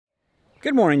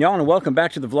Good morning, y'all, and welcome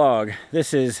back to the vlog.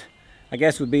 This is, I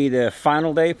guess, would be the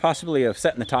final day, possibly, of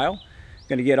setting the tile.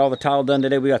 Gonna get all the tile done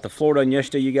today. We got the floor done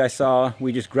yesterday, you guys saw.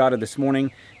 We just grouted this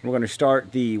morning. We're gonna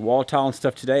start the wall tile and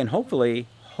stuff today, and hopefully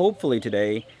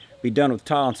today, be done with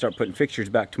tile and start putting fixtures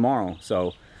back tomorrow.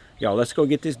 So, y'all, let's go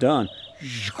get this done.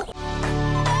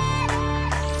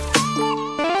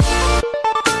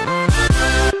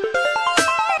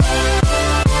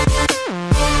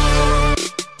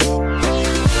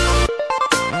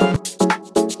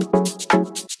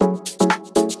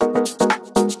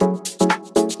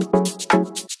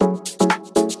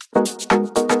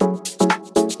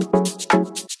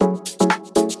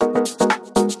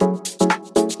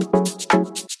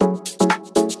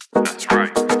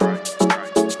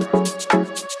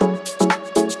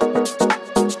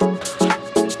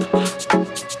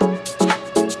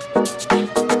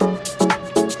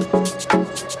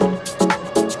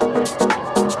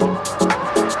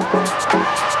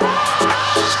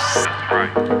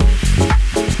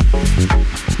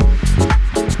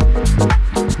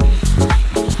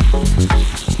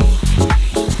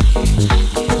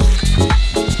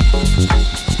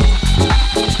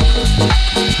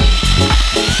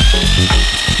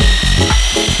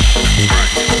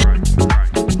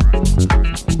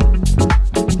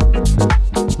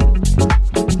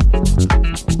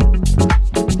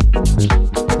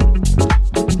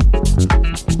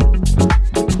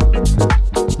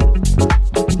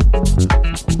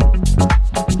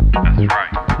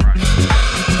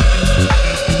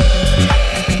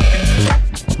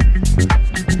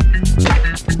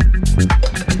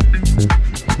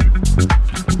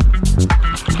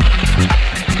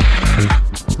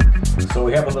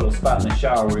 In the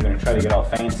shower, we're going to try to get all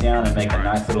fancy on and make a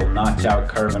nice little notch out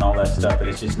curve and all that stuff, but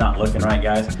it's just not looking right,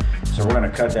 guys. So we're going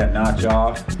to cut that notch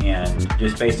off and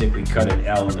just basically cut an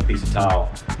L in the piece of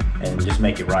tile and just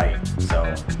make it right.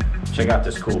 So check out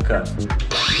this cool cut.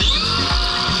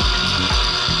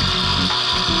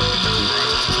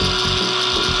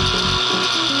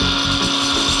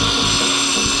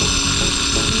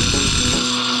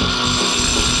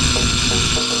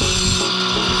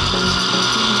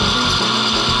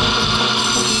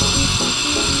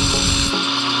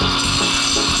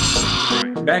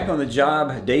 Back on the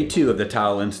job, day 2 of the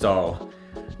tile install.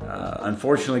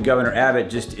 Unfortunately, Governor Abbott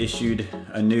just issued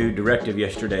a new directive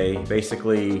yesterday,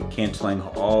 basically canceling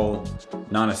all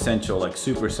non-essential, like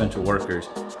super essential workers.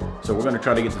 So we're gonna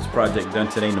try to get this project done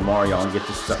today and tomorrow, y'all, and get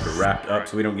this stuff wrapped up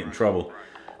so we don't get in trouble.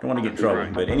 Don't want to get in trouble,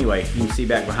 but anyway, you can see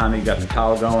back behind me, we got the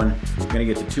tile going. We're gonna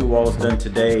get the 2 walls done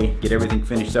today, get everything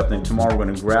finished up, and then tomorrow we're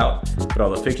gonna grout, put all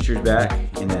the fixtures back,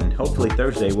 and then hopefully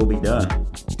Thursday we'll be done.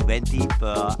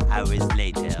 24 hours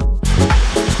later.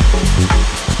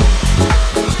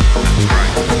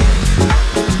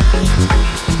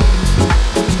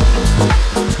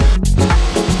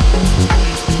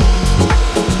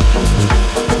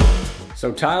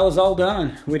 So tile is all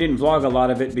done. We didn't vlog a lot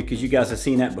of it because you guys have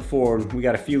seen that before. We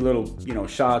got a few little,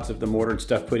 shots of the mortar and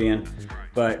stuff put in.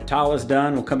 But tile is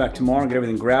done. We'll come back tomorrow and get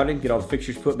everything grouted, get all the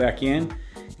fixtures put back in,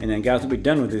 and then guys will be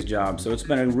done with this job. So it's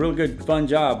been a real good, fun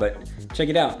job, but check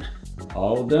it out.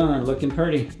 All done, looking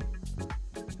pretty.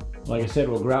 Like I said,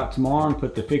 we'll grout tomorrow and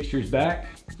put the fixtures back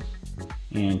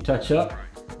and touch up,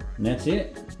 and that's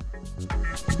it.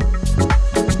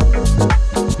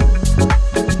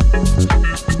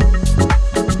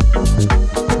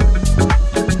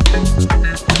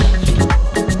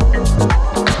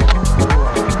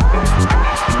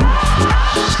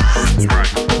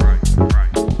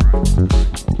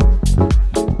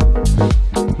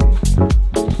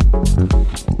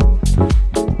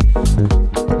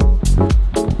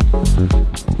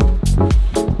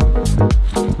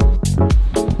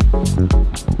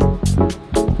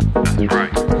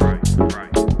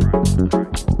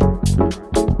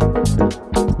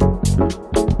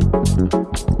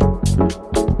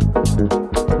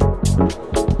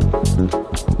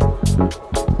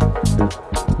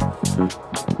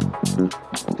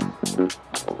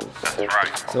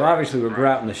 So obviously we're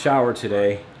grouting the shower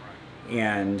today,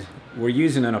 and we're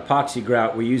using an epoxy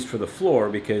grout we used for the floor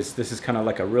because this is kind of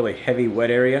like a really heavy wet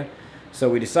area. So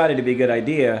we decided it'd be a good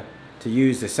idea to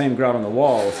use the same grout on the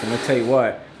walls, and I'll tell you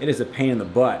what, it is a pain in the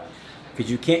butt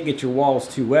because you can't get your walls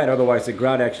too wet, otherwise the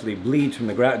grout actually bleeds from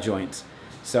the grout joints.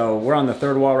 So we're on the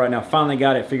 3rd wall right now, finally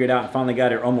got it figured out, finally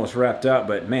got it almost wrapped up,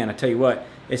 but man, I tell you what,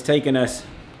 it's taken us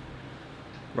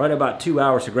right about 2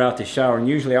 hours to grout this shower, and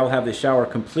usually I'll have the shower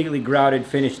completely grouted,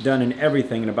 finished, done, and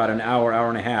everything in about an hour, hour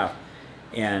and a half.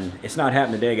 And it's not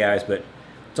happening today, guys, but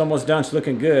it's almost done. It's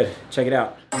looking good. Check it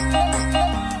out.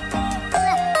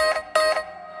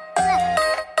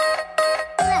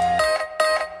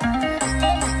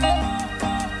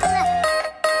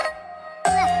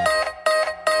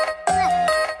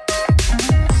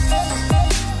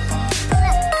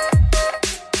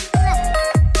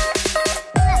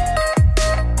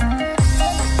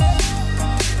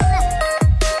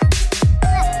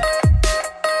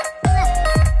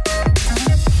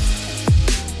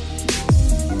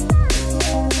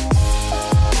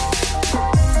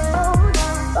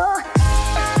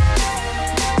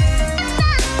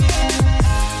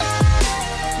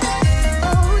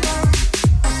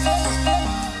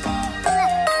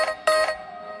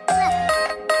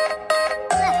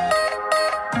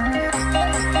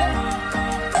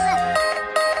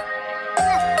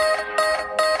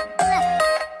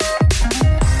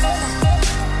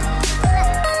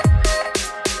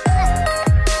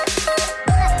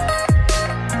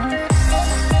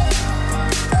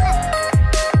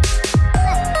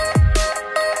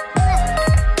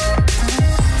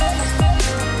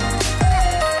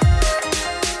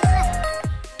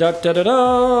 Da, da, da,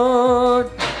 da.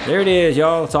 There it is,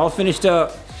 y'all. It's all finished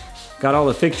up. Got all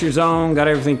the fixtures on, got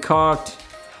everything caulked.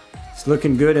 It's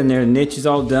looking good in there. The niche is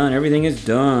all done. Everything is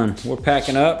done. We're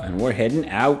packing up and we're heading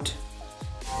out.